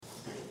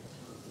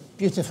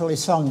beautifully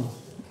sung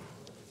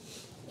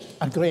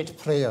a great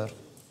prayer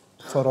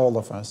for all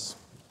of us.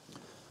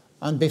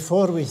 And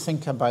before we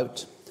think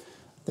about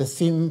the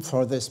theme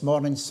for this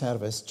morning's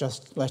service,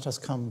 just let us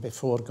come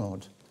before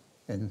God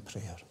in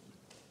prayer.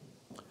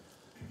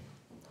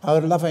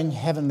 Our loving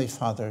Heavenly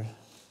Father,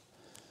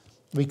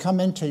 we come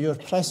into your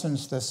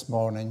presence this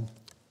morning,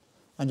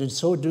 and in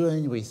so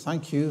doing we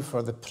thank you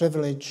for the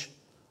privilege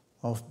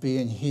of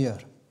being here.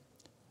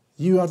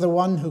 You are the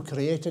one who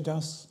created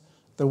us,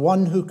 the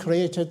one who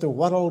created the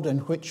world in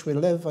which we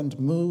live and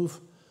move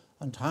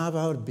and have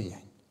our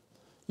being.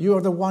 You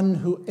are the one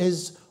who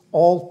is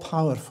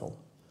all-powerful,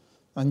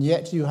 and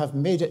yet you have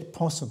made it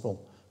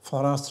possible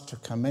for us to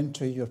come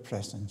into your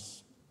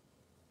presence.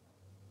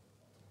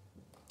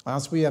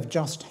 As we have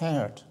just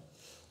heard,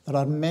 there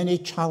are many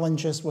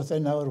challenges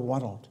within our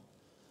world,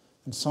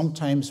 and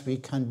sometimes we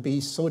can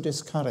be so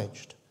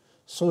discouraged,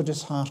 so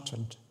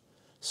disheartened,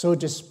 so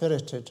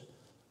dispirited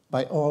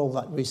by all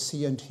that we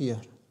see and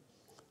hear.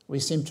 We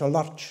seem to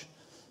lurch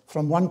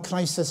from one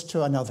crisis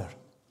to another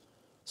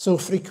so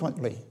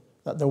frequently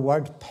that the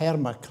word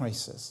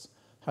perma-crisis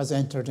has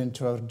entered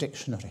into our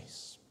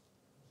dictionaries.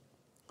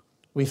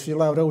 We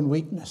feel our own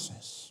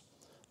weaknesses,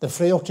 the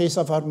frailties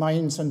of our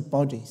minds and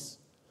bodies,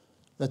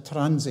 the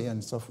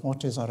transience of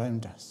what is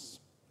around us.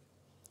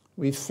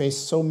 We've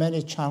faced so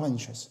many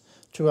challenges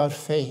to our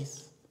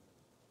faith,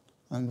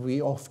 and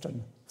we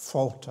often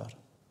falter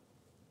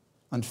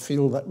and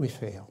feel that we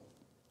fail.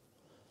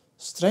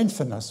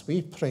 Strengthen us, we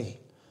pray,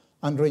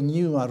 and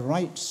renew a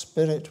right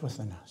spirit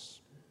within us.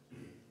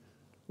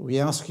 We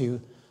ask you,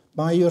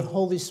 by your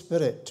Holy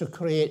Spirit, to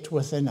create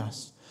within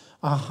us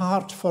a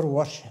heart for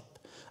worship,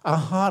 a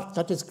heart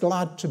that is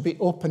glad to be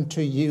open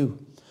to you,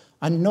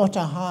 and not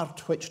a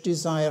heart which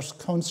desires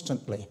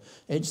constantly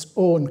its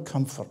own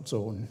comfort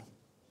zone.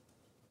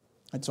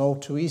 It's all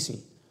too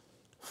easy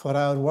for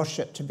our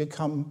worship to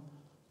become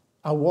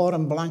a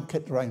warm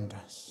blanket round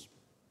us,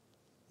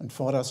 and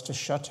for us to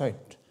shut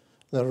out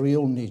the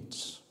real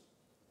needs.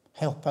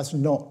 Help us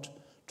not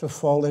to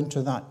fall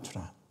into that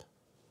trap.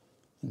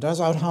 And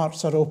as our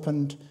hearts are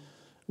opened,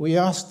 we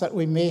ask that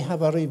we may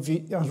have a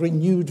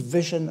renewed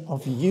vision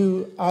of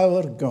you,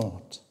 our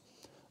God,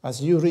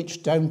 as you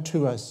reach down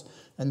to us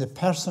in the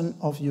person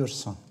of your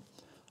Son,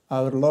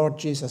 our Lord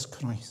Jesus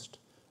Christ,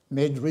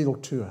 made real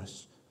to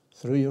us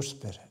through your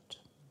Spirit.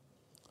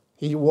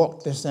 He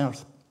walked this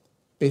earth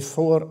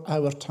before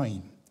our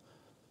time.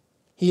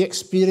 He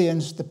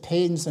experienced the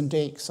pains and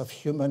aches of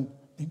human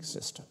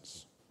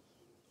existence.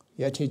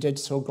 Yet he did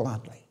so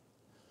gladly,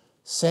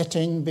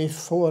 setting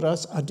before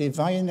us a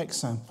divine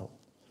example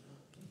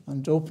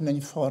and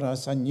opening for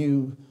us a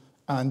new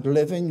and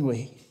living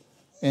way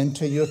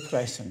into your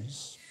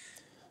presence.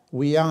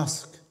 We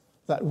ask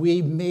that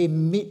we may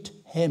meet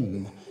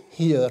him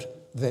here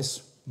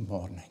this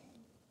morning.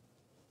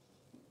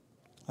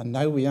 And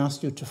now we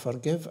ask you to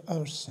forgive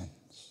our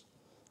sins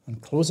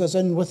and close us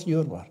in with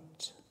your word.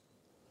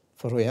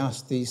 For we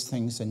ask these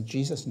things in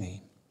Jesus'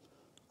 name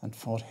and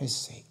for his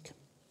sake.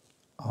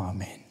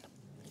 Amen.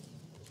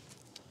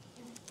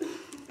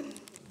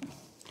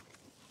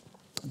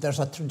 There's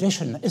a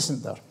tradition,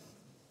 isn't there,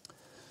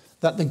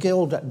 that the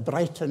Guild at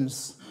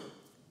Brighton's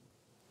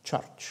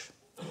church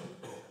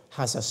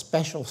has a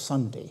special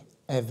Sunday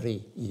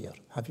every year.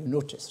 Have you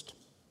noticed?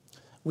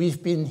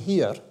 We've been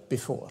here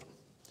before.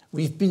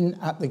 We've been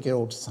at the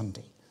Guild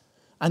Sunday.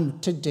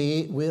 And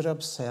today we're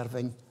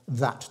observing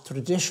that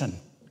tradition.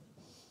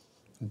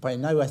 By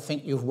now I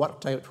think you've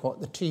worked out what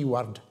the T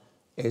word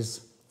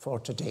is for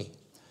today.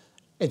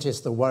 It is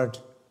the word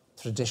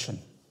tradition.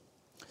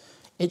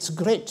 It's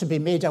great to be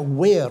made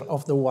aware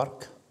of the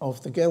work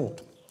of the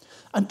Guild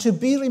and to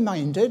be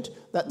reminded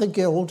that the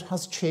Guild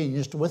has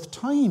changed with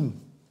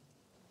time.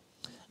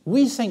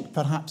 We think,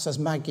 perhaps, as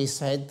Maggie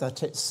said,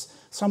 that it's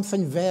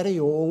something very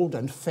old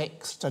and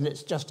fixed and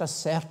it's just a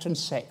certain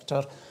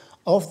sector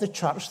of the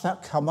church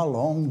that come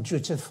along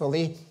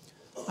dutifully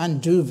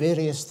and do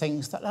various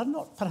things that are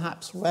not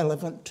perhaps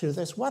relevant to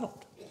this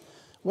world.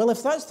 Well,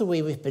 if that's the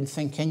way we've been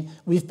thinking,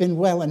 we've been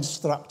well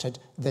instructed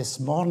this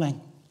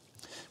morning.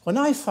 When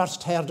I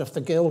first heard of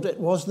the Guild, it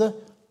was the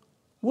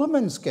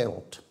Women's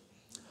Guild,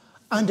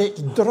 and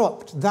it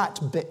dropped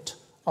that bit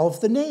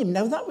of the name.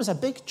 Now, that was a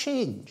big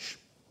change,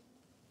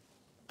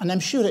 and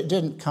I'm sure it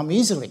didn't come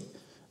easily.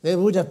 There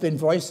would have been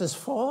voices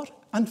for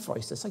and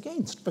voices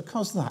against,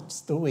 because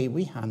that's the way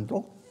we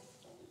handle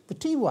the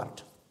T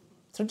word,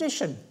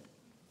 tradition.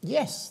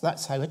 Yes,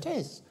 that's how it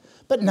is.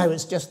 But now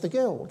it's just the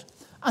Guild.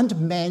 And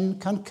men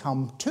can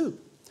come too.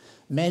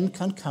 Men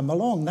can come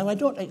along. Now, I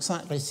don't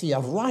exactly see a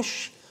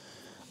rush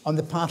on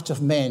the part of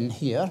men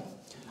here.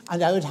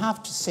 And I would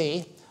have to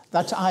say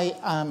that I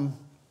am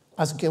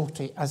as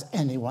guilty as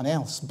anyone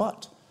else.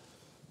 But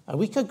a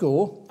week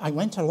ago, I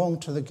went along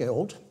to the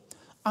Guild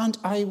and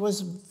I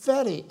was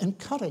very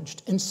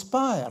encouraged,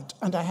 inspired,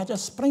 and I had a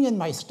spring in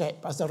my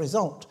step as a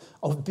result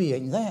of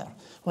being there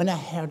when I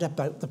heard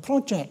about the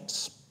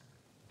projects.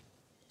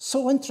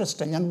 So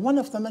interesting, and one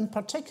of them in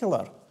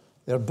particular.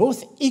 They're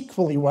both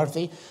equally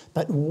worthy,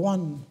 but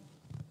one,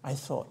 I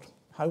thought,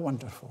 how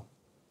wonderful.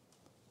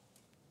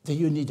 the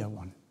UNIDA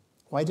one.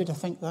 Why did I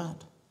think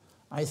that?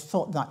 I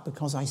thought that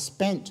because I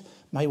spent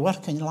my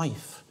working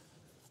life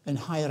in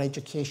higher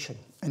education,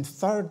 in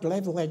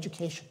third-level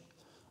education.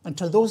 And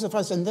to those of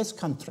us in this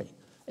country,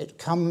 it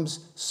comes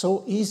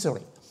so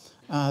easily,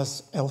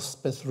 as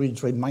Elspeth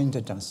Reid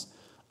reminded us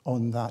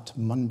on that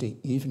Monday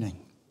evening.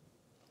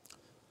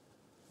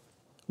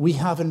 We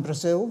have in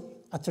Brazil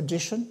a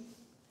tradition,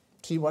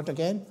 T word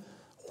again,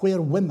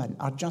 where women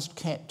are just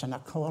kept in a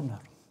corner,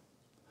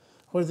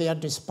 where they are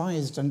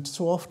despised and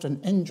so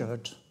often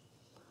injured.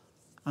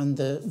 And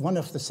one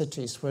of the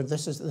cities where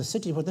this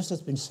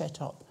has been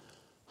set up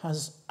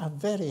has a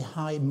very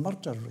high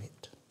murder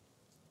rate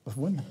of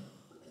women.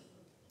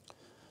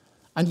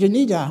 And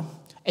UNIDA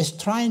is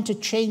trying to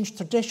change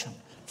tradition,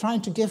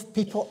 trying to give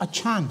people a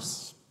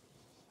chance,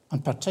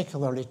 and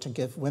particularly to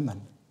give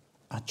women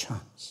a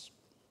chance.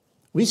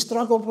 We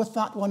struggled with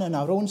that one in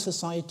our own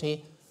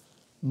society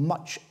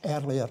much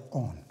earlier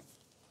on.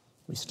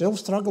 We still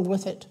struggle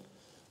with it,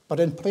 but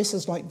in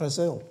places like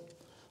Brazil,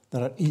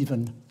 there are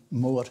even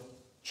more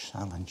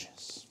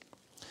challenges.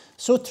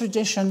 So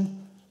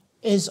tradition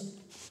is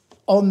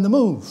on the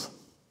move.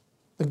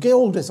 The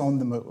Guild is on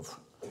the move.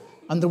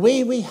 And the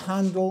way we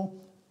handle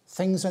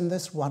things in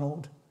this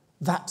world,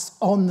 that's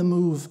on the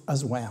move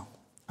as well.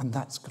 And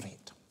that's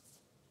great.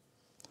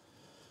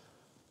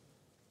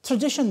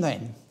 Tradition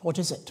then, what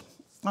is it?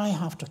 I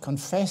have to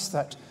confess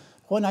that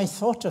when I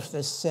thought of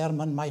this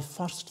sermon, my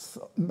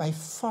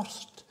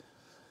first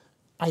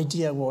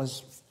idea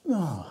was,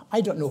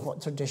 I don't know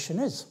what tradition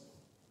is.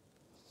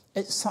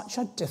 It's such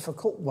a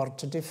difficult word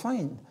to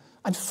define.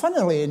 And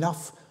funnily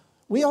enough,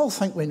 we all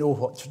think we know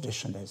what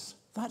tradition is.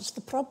 That's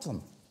the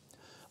problem.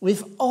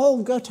 We've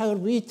all got our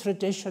wee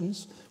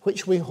traditions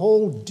which we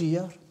hold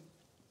dear.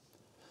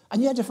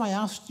 And yet if I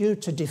asked you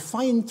to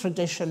define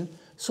tradition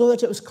so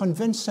that it was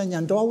convincing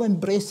and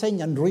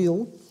all-embracing and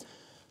real,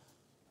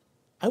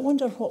 I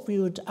wonder what we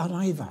would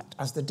arrive at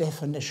as the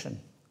definition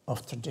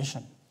of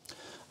tradition.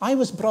 I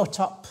was brought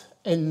up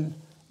in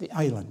the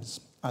islands,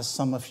 as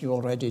some of you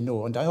already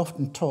know, and I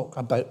often talk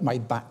about my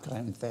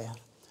background there.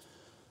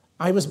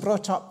 I was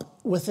brought up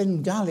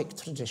within Gaelic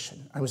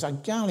tradition. I was a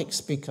Gaelic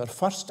speaker,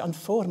 first and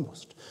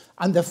foremost.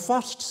 And the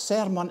first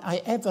sermon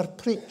I ever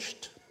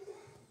preached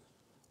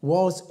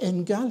was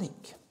in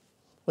Gaelic,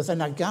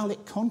 within a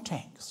Gaelic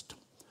context.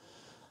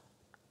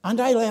 And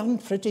I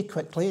learned pretty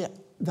quickly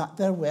that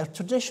there were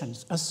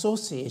traditions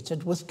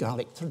associated with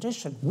Gaelic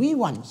tradition, wee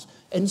ones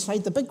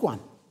inside the big one,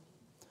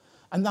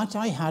 and that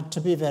I had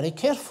to be very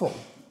careful.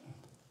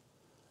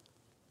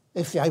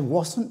 If I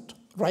wasn't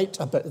right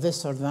about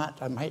this or that,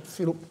 I might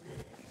feel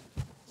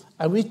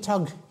a wee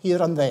tug here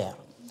and there.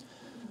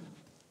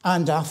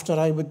 And after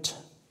I would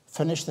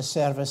finish the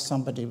service,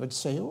 somebody would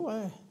say,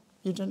 you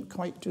didn't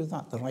quite do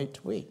that the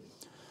right way.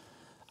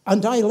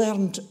 And I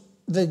learned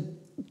the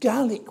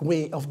Gaelic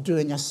way of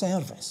doing a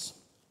service.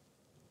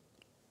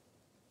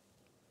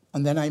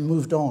 And then I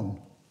moved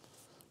on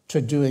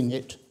to doing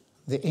it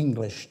the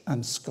English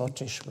and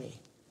Scottish way.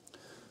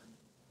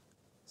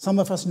 Some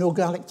of us know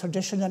Gaelic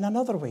tradition in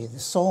another way, the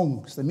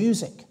songs, the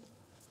music,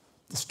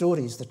 the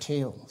stories, the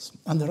tales,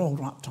 and they're all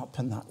wrapped up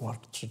in that word,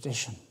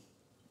 tradition.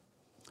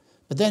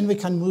 But then we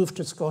can move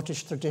to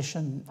Scottish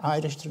tradition,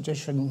 Irish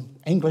tradition,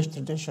 English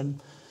tradition,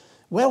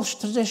 Welsh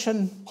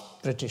tradition,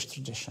 British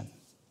tradition.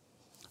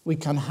 We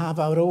can have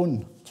our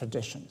own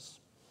traditions.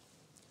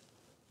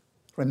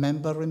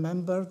 Remember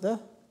the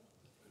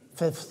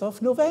 5th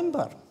of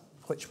November,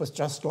 which was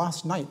just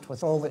last night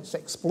with all its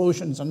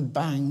explosions and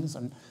bangs,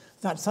 and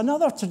that's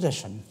another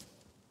tradition.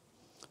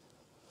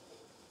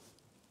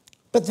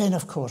 But then,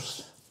 of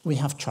course, we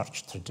have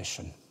church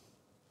tradition.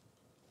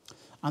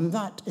 And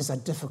that is a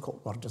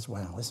difficult word as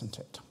well, isn't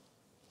it?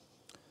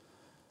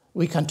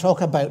 We can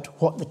talk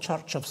about what the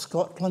Church of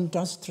Scotland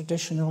does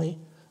traditionally,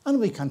 and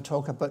we can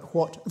talk about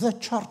what the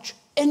church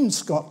in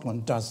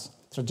Scotland does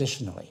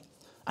traditionally.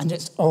 And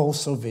it's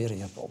also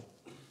variable.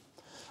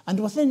 And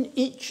within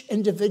each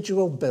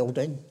individual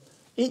building,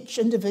 each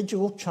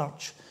individual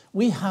church,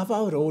 we have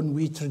our own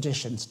wee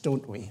traditions,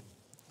 don't we?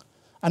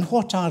 And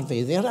what are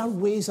they? There are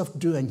ways of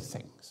doing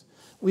things.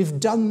 We've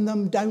done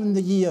them down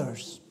the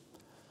years.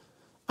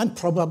 And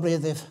probably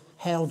they've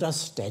held us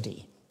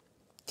steady.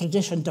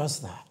 Tradition does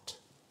that.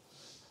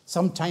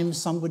 Sometimes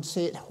some would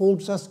say it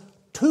holds us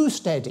too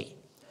steady,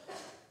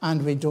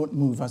 and we don't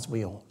move as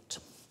we ought.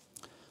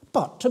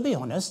 But to be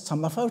honest,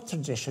 some of our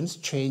traditions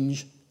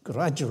change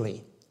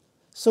gradually,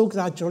 so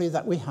gradually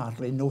that we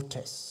hardly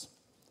notice.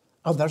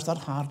 Others are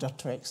harder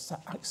to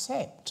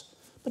accept,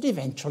 but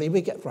eventually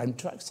we get round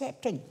to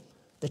accepting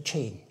the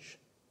change.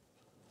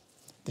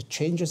 The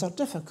changes are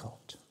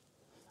difficult.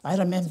 I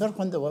remember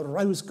when there were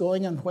rows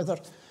going on whether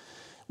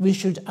we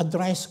should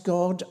address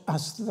God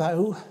as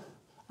thou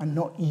and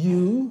not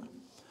you.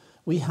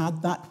 We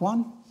had that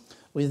one.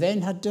 We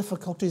then had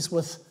difficulties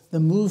with the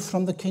move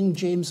from the King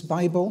James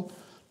Bible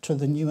to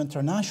the New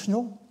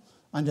International.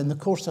 And in the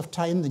course of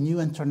time, the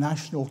New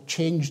International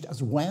changed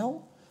as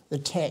well. The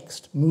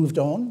text moved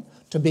on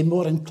to be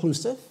more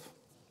inclusive.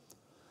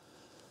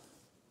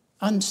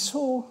 And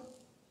so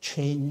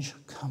change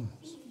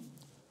comes.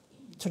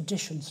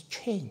 Traditions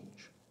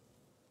change.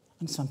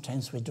 And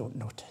sometimes we don't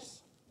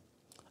notice.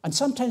 And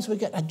sometimes we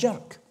get a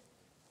jerk.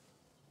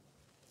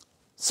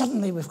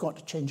 Suddenly we've got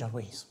to change our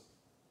ways.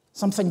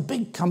 Something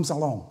big comes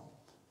along.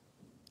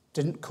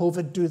 Didn't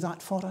COVID do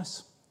that for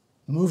us?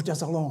 Moved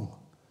us along.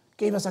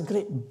 Gave us a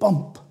great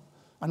bump.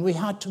 And we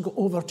had to go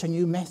over to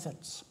new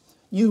methods.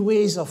 New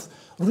ways of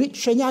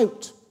reaching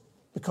out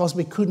because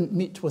we couldn't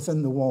meet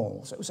within the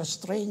walls. It was a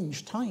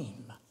strange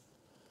time.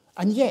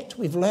 And yet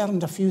we've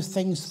learned a few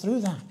things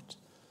through that.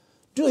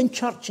 Doing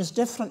church is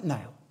different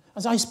now.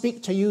 As I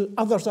speak to you,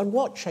 others are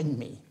watching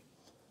me.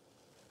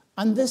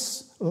 And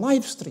this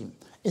live stream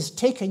is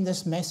taking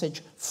this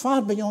message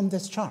far beyond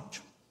this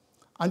church.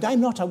 And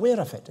I'm not aware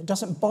of it. It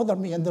doesn't bother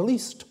me in the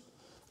least.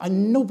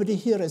 And nobody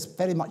here is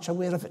very much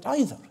aware of it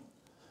either.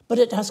 But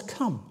it has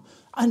come.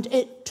 And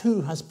it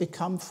too has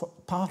become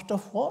part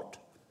of what?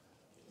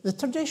 The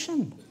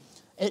tradition.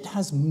 It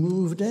has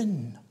moved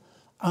in.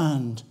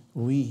 And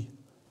we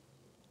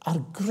are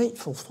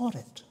grateful for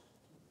it.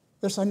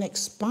 There's an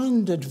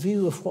expanded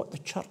view of what the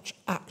church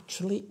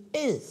actually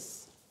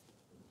is.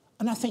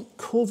 And I think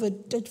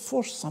COVID did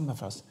force some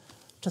of us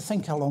to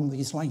think along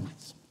these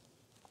lines.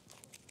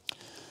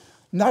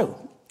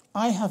 Now,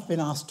 I have been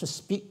asked to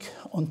speak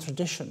on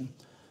tradition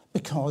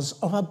because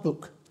of a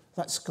book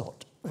that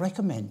Scott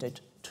recommended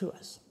to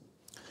us.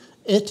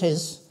 It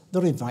is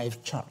The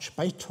Revived Church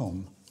by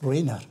Tom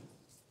Rainer.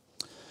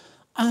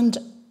 And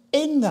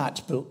in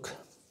that book,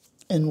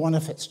 in one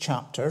of its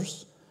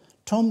chapters,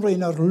 Tom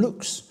Rainer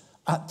looks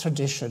at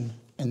tradition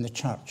in the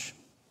church.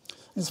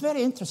 It's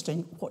very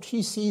interesting what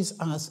he sees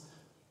as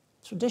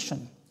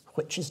tradition,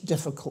 which is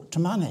difficult to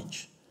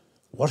manage.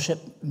 Worship,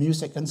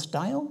 music and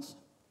styles?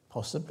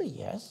 Possibly,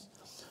 yes.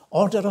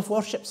 Order of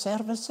worship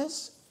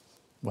services?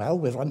 Well,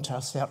 we run to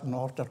a certain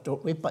order,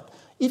 don't we? But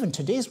even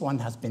today's one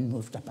has been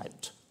moved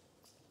about.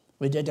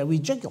 We did a wee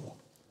jiggle.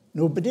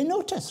 Nobody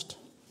noticed.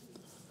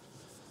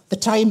 The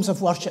times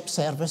of worship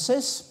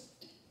services,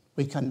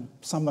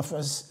 some of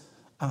us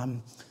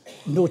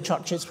know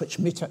churches which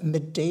meet at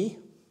midday,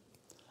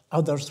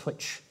 others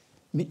which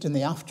meet in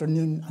the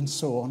afternoon, and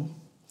so on.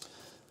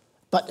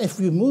 But if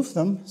we move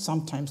them,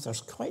 sometimes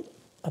there's quite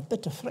a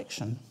bit of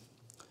friction.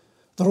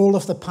 The role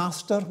of the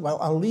pastor, well,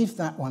 I'll leave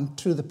that one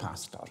to the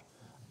pastor.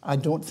 I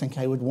don't think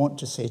I would want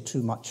to say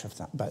too much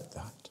about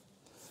that.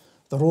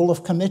 The role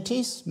of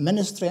committees,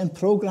 ministry and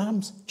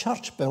programs,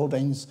 church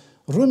buildings,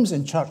 rooms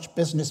in church,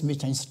 business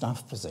meetings,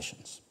 staff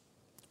positions.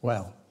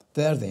 Well,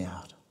 there they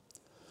are.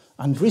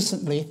 And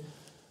recently,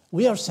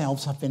 we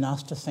ourselves have been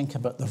asked to think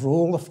about the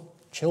role of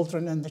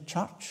children in the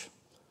church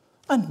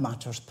and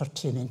matters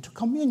pertaining to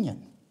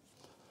communion.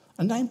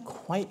 And I'm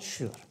quite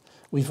sure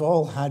we've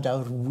all had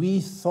our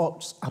wee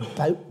thoughts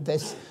about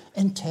this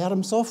in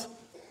terms of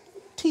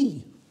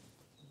tea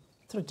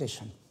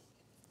tradition,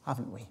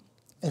 haven't we?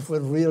 If we're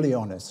really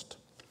honest,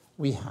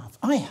 we have.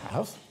 I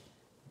have.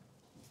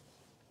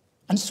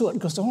 And so it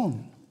goes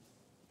on.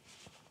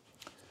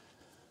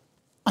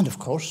 And of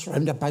course,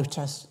 round about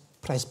us,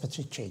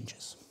 presbytery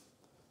changes.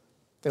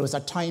 There was a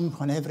time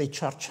when every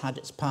church had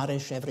its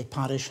parish, every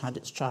parish had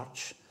its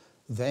church.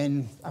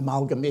 Then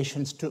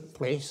amalgamations took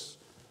place.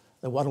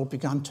 The world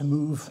began to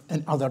move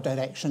in other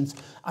directions.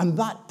 And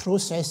that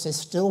process is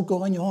still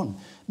going on,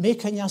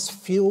 making us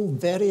feel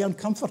very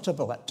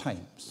uncomfortable at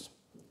times,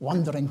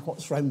 wondering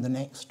what's round the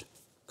next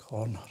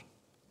corner.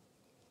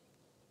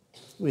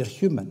 We're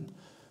human.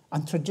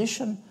 And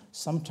tradition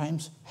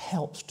sometimes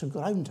helps to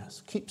ground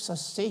us, keeps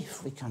us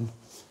safe. We can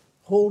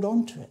hold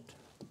on to it.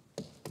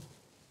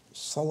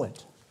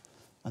 Solid.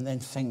 And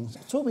then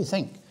so we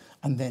think,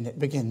 and then it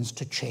begins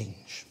to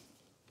change.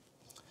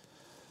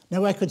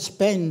 Now, I could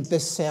spend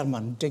this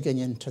sermon digging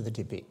into the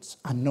debates.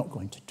 I'm not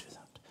going to do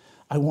that.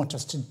 I want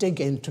us to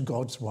dig into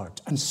God's word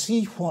and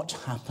see what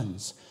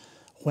happens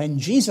when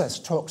Jesus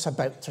talks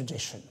about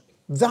tradition.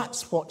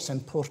 That's what's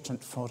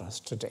important for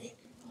us today.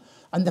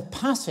 And the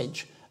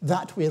passage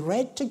that we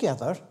read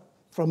together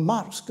from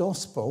Mark's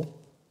Gospel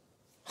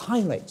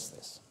highlights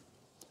this.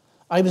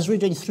 I was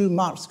reading through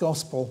Mark's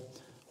Gospel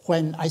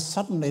when I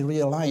suddenly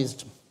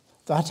realized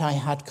that I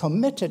had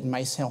committed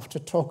myself to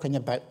talking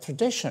about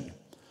tradition.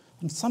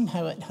 And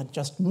somehow it had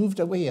just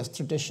moved away, as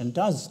tradition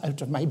does,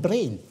 out of my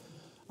brain.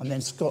 And then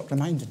Scott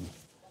reminded me.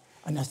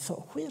 And I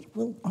thought, where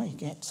will I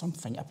get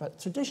something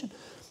about tradition?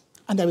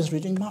 And I was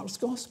reading Mark's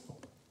Gospel.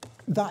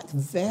 That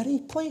very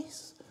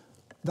place,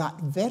 that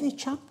very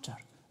chapter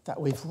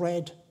that we've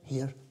read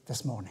here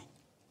this morning.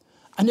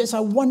 And it's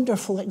a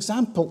wonderful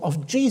example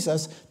of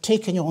Jesus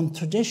taking on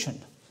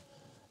tradition,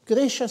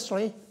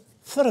 graciously,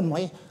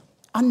 firmly,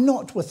 and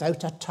not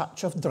without a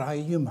touch of dry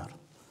humour,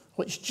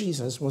 which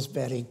Jesus was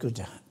very good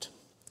at.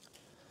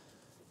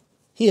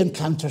 He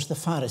encounters the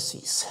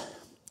Pharisees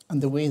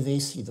and the way they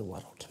see the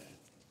world.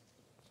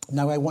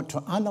 Now, I want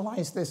to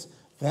analyse this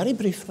very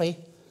briefly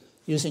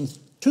using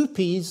 2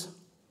 P's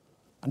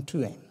and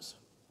 2 M's.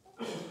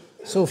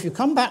 So if you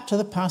come back to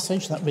the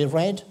passage that we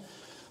read,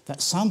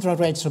 that Sandra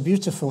read so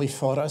beautifully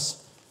for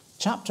us,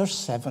 chapter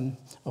 7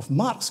 of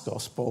Mark's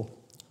Gospel,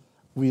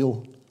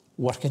 we'll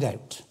work it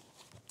out.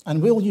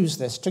 And we'll use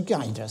this to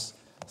guide us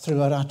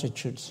through our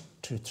attitudes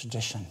to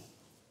tradition.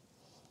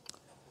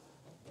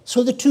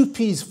 So the 2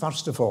 P's,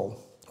 first of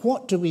all.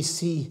 What do we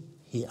see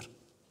here?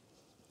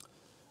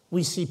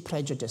 We see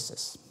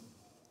prejudices.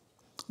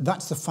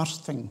 That's the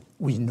first thing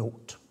we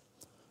note.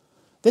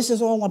 This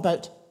is all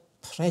about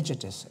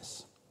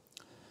prejudices.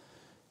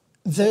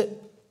 The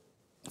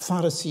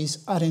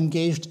Pharisees are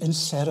engaged in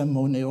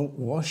ceremonial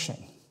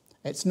washing.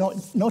 It's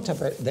not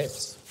about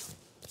this,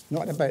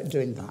 not about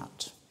doing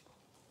that,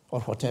 or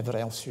whatever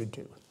else you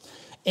do.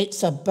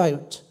 It's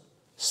about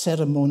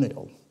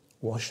ceremonial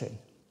washing.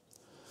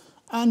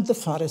 And the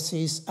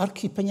Pharisees are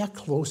keeping a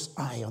close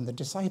eye on the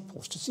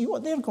disciples to see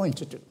what they're going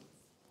to do.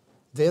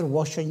 They're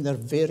washing their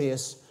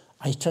various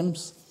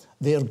items.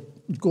 They're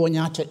going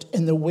at it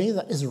in the way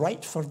that is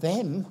right for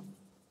them.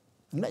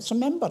 And let's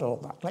remember all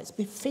that. Let's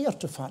be fair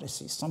to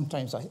Pharisees.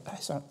 Sometimes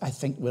I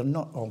think we're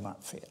not all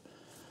that fair.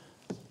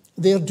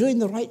 They're doing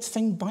the right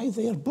thing by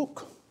their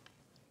book.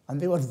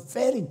 And they were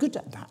very good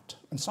at that.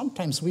 And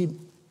sometimes we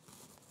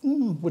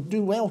would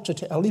do well to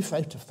take a leaf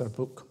out of their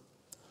book.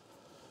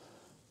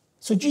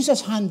 So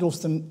Jesus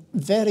handles them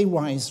very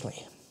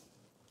wisely.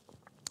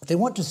 They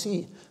want to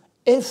see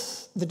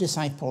if the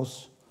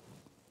disciples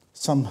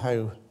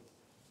somehow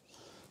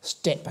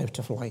step out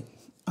of line,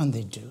 and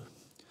they do.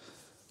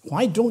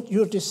 Why don't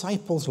your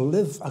disciples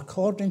live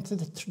according to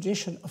the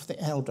tradition of the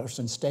elders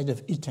instead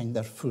of eating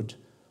their food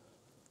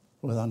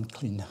with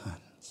unclean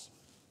hands?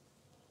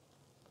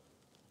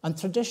 And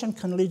tradition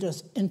can lead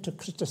us into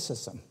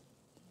criticism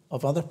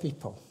of other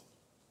people.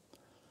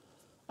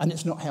 And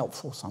it's not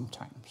helpful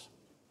sometimes.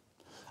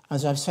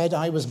 As I've said,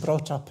 I was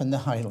brought up in the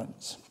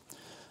Highlands.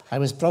 I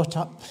was brought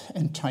up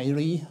in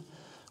Tiree,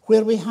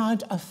 where we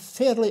had a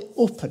fairly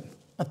open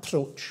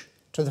approach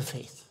to the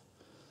faith.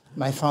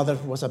 My father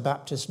was a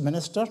Baptist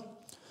minister,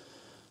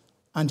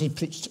 and he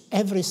preached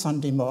every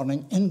Sunday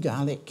morning in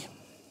Gaelic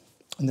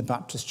in the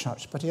Baptist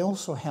church, but he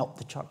also helped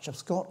the Church of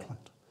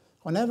Scotland.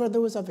 Whenever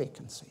there was a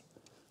vacancy,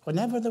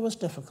 whenever there was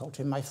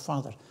difficulty, my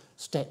father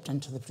stepped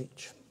into the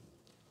breach.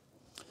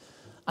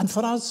 And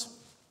for us,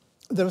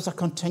 there was a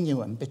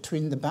continuum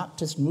between the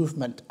Baptist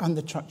movement and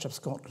the Church of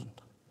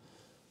Scotland,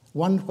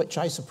 one which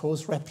I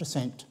suppose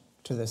represent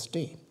to this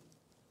day.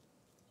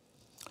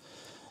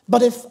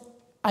 But if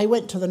I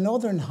went to the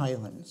Northern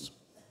Highlands,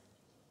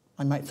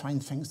 I might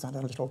find things that are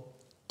a little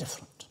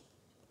different.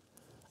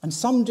 And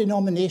some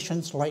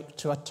denominations like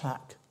to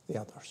attack the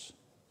others.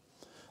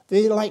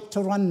 They like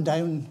to run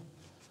down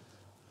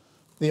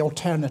the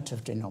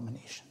alternative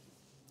denomination,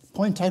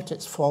 point out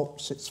its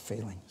faults, its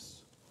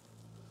failings.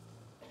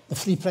 The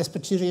Free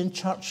Presbyterian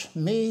Church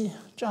may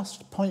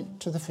just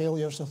point to the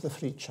failures of the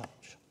Free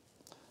Church,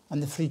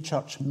 and the Free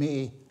Church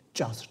may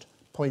just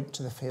point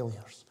to the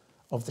failures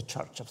of the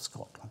Church of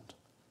Scotland.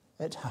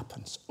 It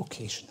happens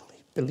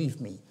occasionally,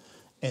 believe me,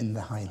 in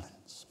the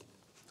Highlands.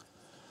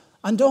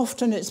 And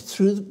often it's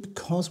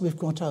because we've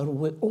got our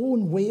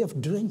own way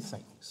of doing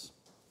things.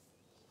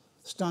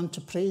 Stand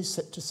to praise,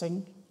 sit to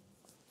sing,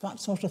 that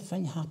sort of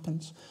thing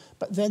happens.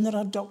 But then there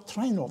are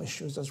doctrinal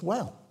issues as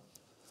well.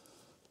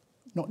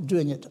 Not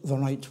doing it the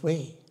right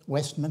way.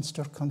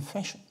 Westminster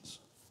Confessions.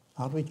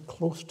 Are we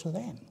close to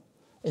them?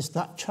 Is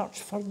that church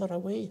further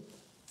away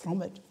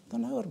from it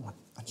than our one?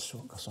 And so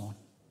it goes on.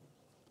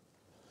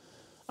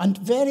 And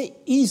very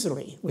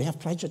easily we have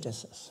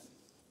prejudices.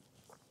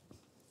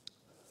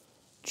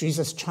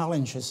 Jesus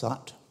challenges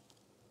that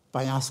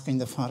by asking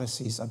the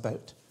Pharisees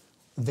about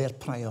their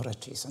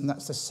priorities. And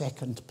that's the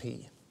 2nd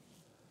P.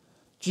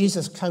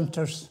 Jesus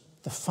counters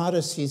the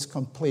Pharisees'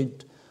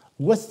 complaint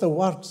with the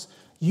words,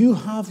 "You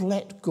have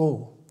let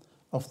go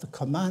of the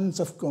commands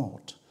of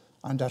God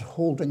and are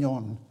holding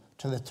on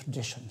to the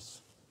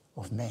traditions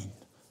of men."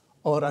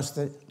 Or as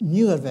the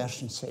newer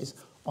version says,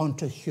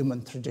 onto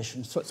human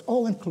traditions. So it's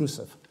all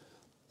inclusive.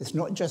 It's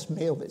not just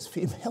male, it's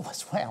female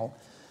as well,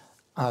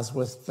 as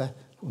with the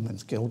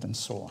Women's Guild and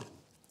so on.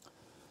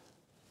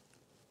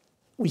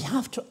 We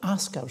have to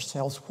ask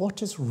ourselves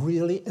what is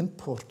really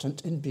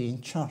important in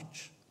being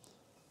church.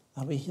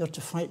 Are we here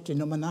to fight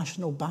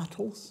denominational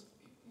battles?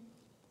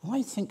 Well,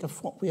 I think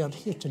of what we are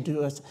here to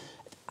do as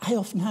I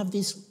often have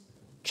these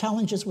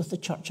challenges with the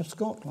Church of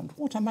Scotland.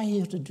 What am I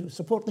here to do?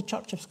 Support the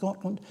Church of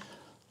Scotland?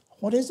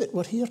 What is it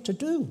we're here to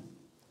do?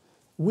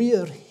 We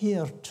are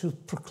here to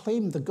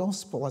proclaim the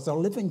gospel as a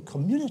living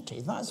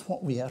community. That's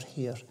what we are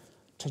here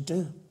to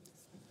do.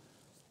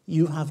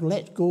 You have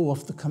let go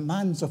of the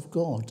commands of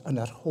God and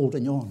are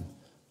holding on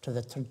to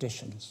the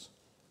traditions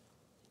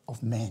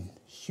of men,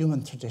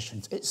 human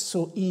traditions. It's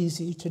so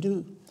easy to do.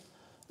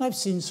 And I've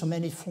seen so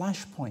many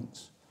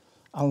flashpoints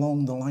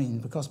along the line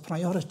because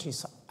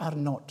priorities are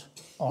not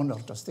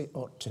honoured as they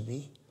ought to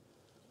be.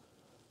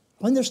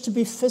 When there's to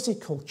be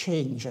physical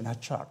change in a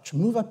church,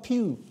 move a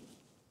pew,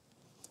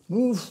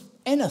 move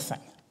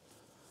anything,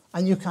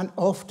 and you can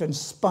often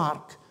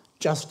spark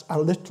just a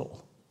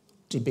little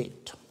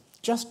debate.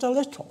 Just a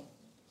little.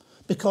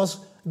 Because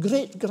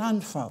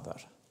great-grandfather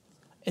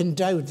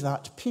endowed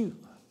that pew.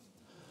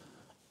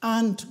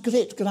 And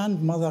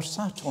great-grandmother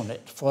sat on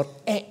it for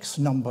X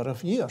number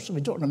of years.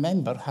 We don't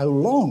remember how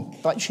long,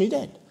 but she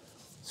did.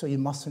 So you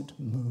mustn't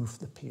move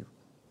the pew.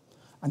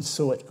 And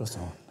so it goes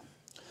on.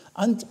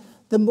 And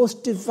the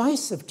most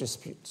divisive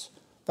disputes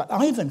that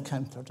I've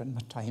encountered in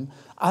my time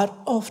are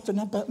often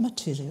about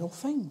material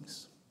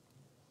things.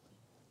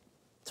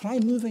 Try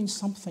moving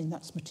something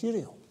that's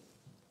material.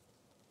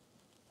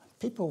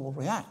 People will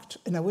react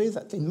in a way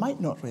that they might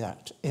not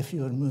react if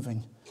you were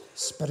moving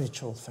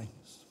spiritual things.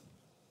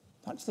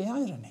 That's the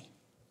irony.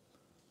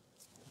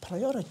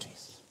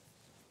 Priorities.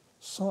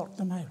 Sort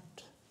them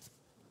out.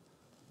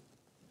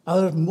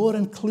 Our more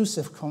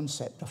inclusive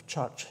concept of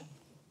church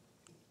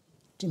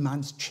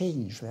demands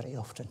change very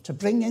often to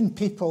bring in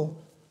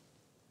people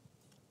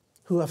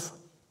who have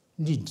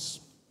needs,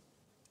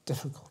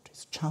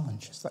 difficulties,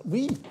 challenges that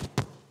we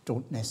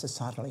don't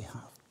necessarily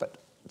have. But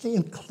the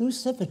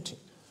inclusivity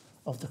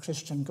of the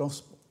Christian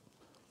gospel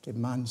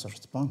demands a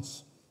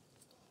response.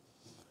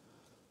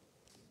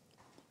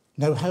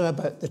 Now, how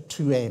about the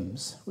 2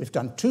 M's? We've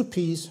done 2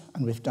 P's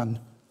and we've done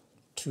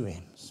 2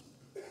 M's.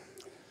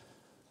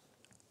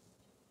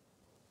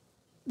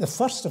 The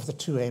first of the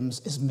 2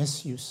 M's is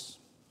misuse.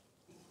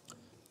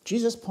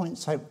 Jesus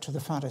points out to the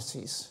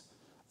Pharisees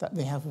that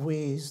they have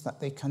ways that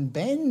they can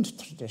bend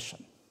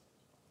tradition,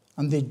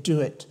 and they do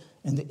it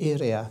in the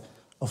area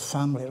of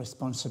family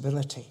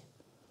responsibility.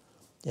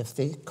 If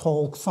they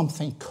call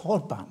something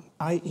korban,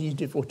 i.e.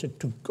 devoted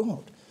to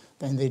God,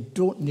 then they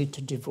don't need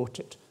to devote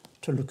it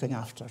to looking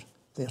after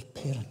their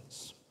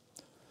parents.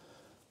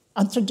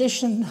 And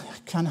tradition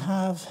can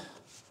have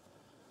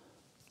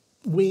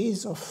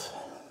ways of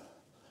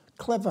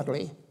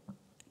cleverly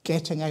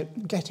getting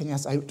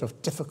us out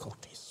of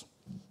difficulties.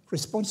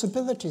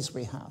 Responsibilities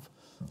we have.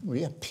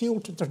 We appeal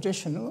to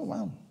tradition, oh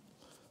well,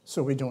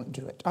 so we don't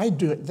do it. I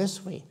do it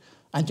this way,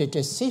 and it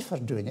is safer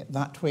doing it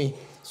that way,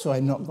 so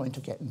I'm not going to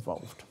get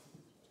involved.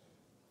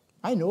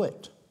 I know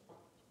it,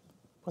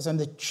 because I'm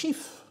the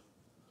chief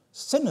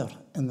sinner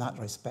in that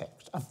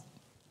respect.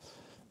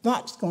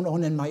 That's gone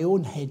on in my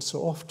own head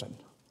so often.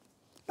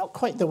 Not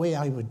quite the way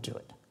I would do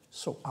it,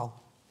 so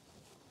I'll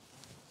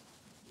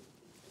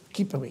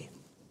keep away.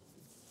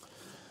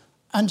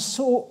 And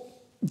so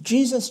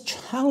Jesus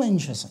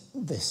challenges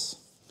this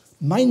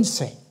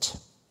mindset,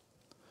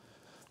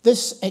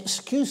 this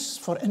excuse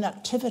for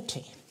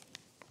inactivity.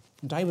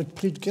 And I would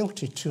plead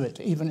guilty to it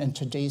even in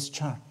today's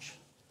church.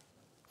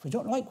 If we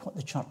don't like what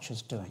the church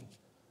is doing,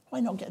 why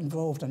not get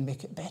involved and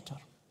make it better?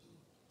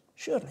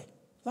 Surely,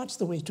 that's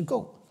the way to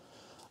go.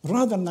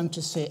 Rather than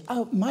to say,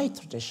 oh, my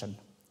tradition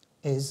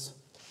is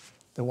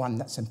the one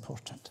that's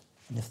important.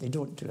 And if they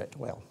don't do it,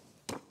 well,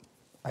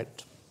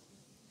 out.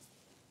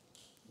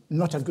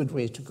 Not a good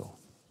way to go.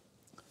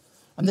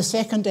 And the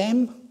second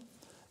M,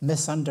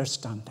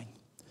 misunderstanding.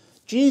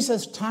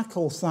 Jesus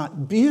tackles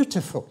that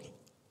beautifully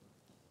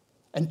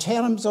in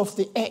terms of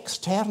the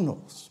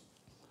externals.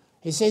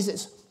 He says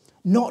it's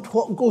not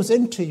what goes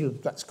into you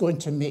that's going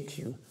to make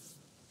you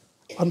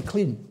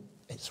unclean.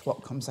 It's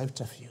what comes out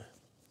of you.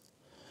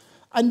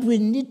 And we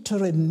need to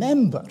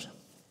remember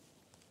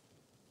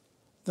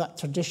that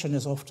tradition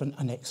is often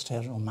an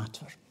external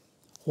matter.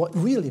 What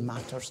really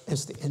matters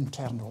is the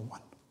internal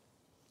one.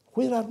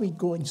 Where are we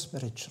going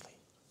spiritually?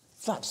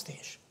 That's the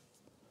issue.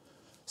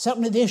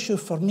 Certainly the issue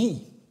for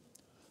me.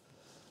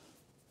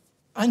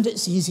 And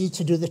it's easy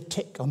to do the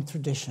tick on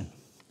tradition,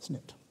 isn't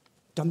it?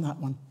 Done that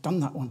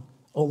one,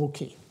 all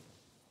okay.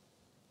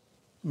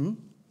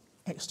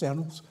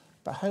 Externals.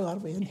 But how are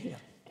we in here?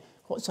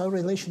 What's our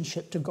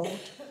relationship to God?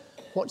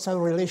 What's our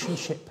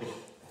relationship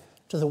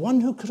to the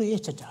one who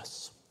created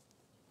us?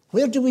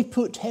 Where do we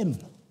put him?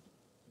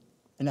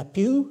 In a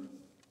pew?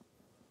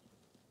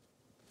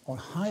 Or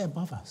high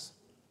above us,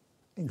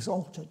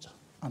 exalted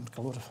and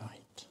glorified?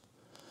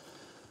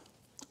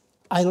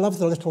 I love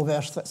the little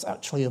verse that's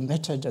actually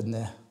omitted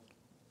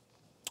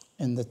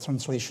in the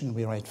translation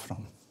we read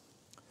from.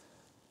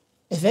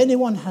 If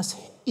anyone has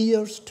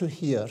ears to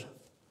hear,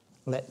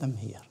 let them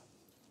hear.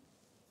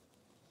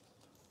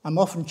 I'm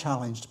often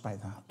challenged by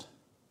that.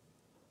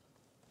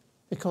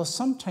 Because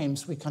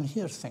sometimes we can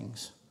hear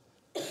things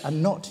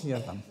and not hear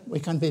them. We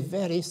can be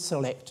very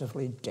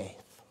selectively deaf.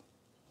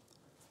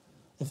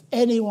 If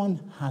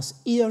anyone has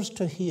ears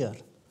to hear,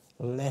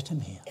 let him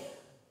hear.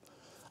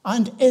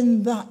 And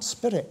in that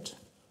spirit,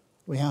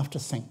 we have to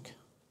think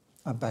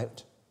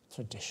about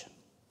tradition.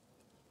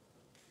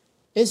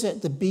 Is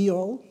it the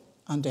be-all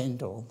and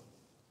end-all?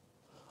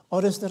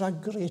 Or is there a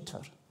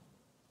greater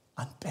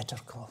and better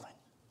calling?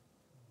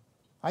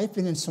 I've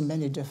been in so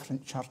many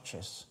different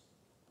churches.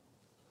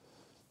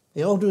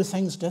 They all do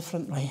things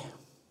differently.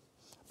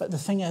 But the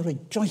thing I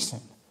rejoice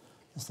in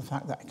is the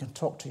fact that I can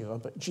talk to you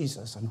about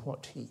Jesus and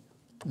what he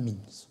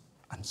means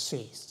and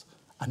says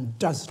and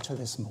does to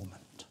this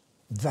moment.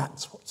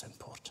 That's what's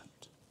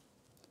important.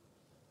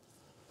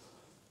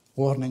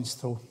 Warnings,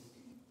 though.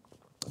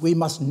 We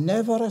must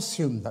never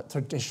assume that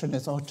tradition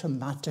is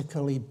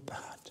automatically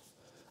bad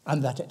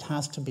and that it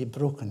has to be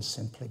broken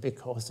simply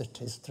because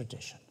it is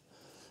tradition.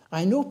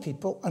 I know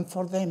people, and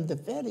for them the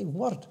very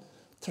word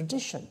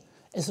tradition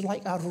is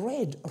like a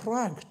red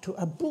rag to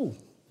a bull.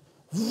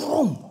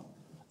 Vroom!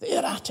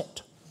 They're at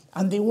it,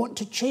 and they want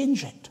to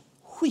change it.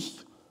 Whee!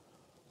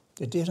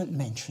 They daren't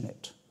mention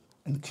it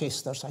in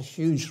case there's a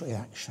huge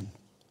reaction.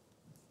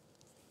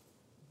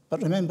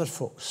 But remember,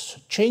 folks,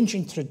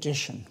 changing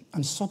tradition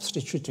and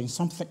substituting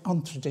something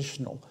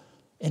untraditional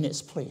in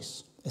its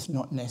place is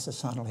not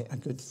necessarily a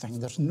good thing.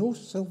 There's no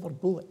silver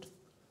bullet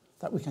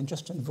that we can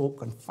just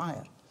invoke and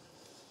fire,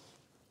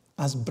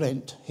 as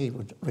Brent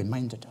Hayward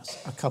reminded us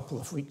a couple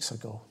of weeks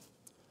ago.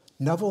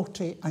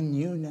 Novelty and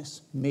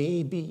newness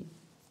may be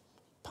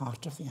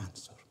part of the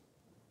answer.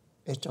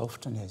 It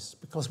often is,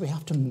 because we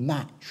have to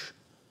match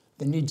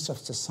the needs of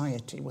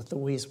society with the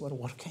ways we're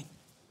working.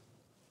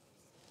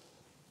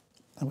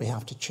 And we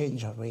have to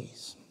change our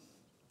ways.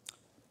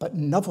 But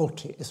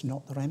novelty is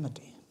not the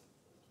remedy.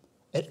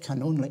 It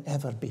can only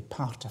ever be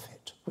part of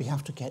it. We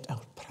have to get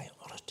our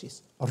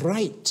priorities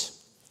right.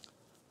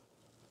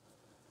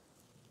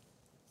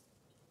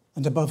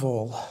 And above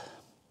all,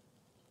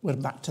 we're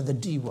back to the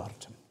D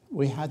word.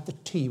 We had the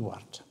T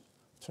word,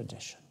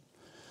 tradition.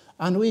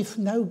 And we've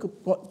now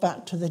got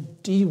back to the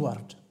D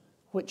word,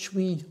 which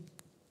we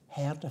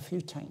heard a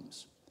few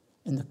times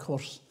in the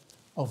course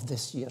of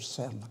this year's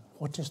sermon.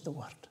 What is the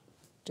word?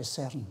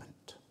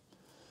 Discernment.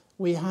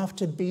 We have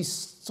to be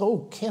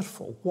so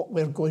careful what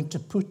we're going to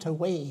put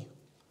away,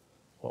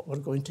 what we're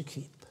going to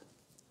keep.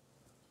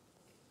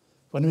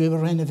 When we were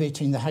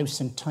renovating the house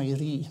in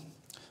Tyree,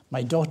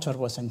 my daughter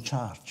was in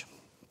charge.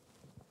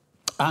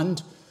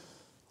 And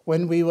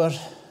when we were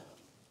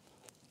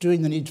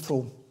doing the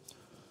needful,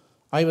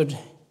 I would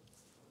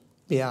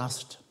be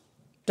asked,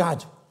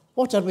 Dad,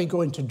 what are we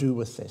going to do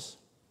with this?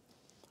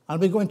 Are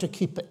we going to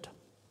keep it?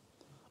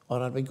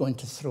 Or are we going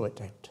to throw it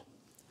out?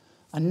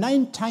 And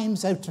 9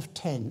 times out of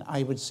 10,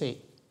 I would say,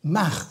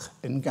 mach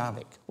in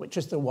Gaelic, which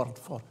is the word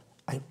for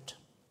out.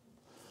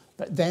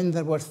 But then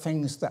there were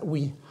things that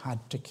we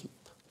had to keep.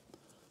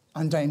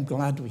 And I'm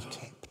glad we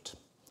kept.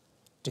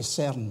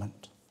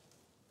 Discernment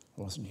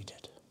was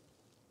needed.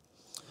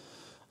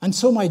 And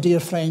so, my dear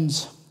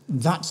friends,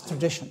 that's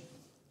tradition.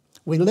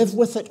 We live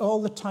with it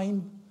all the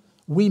time.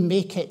 We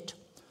make it.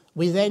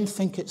 We then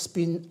think it's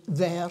been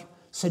there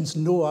since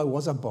Noah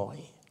was a boy.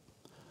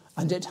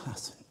 And it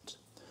hasn't.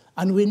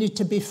 And we need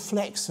to be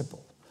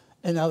flexible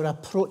in our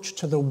approach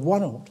to the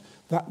world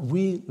that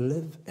we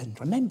live in.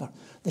 Remember,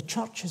 the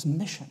church's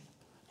mission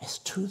is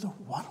to the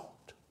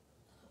world,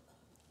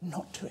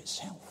 not to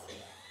itself.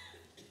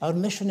 Our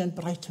mission in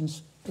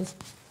Brighton's is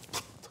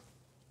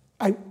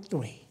out the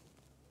way.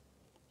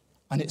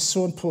 And it's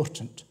so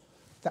important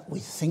that we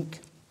think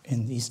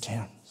in these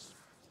terms.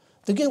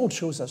 The Guild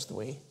shows us the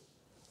way.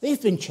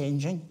 They've been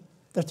changing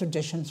their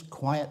traditions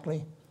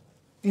quietly,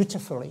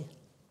 beautifully,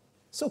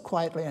 so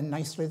quietly and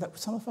nicely that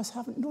some of us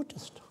haven't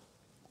noticed.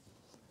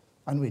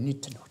 And we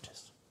need to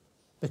notice,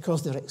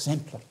 because they're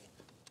exemplary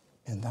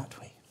in that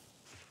way.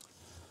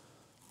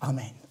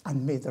 Amen.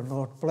 And may the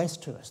Lord bless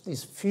to us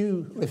these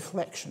few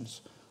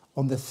reflections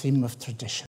on the theme of tradition.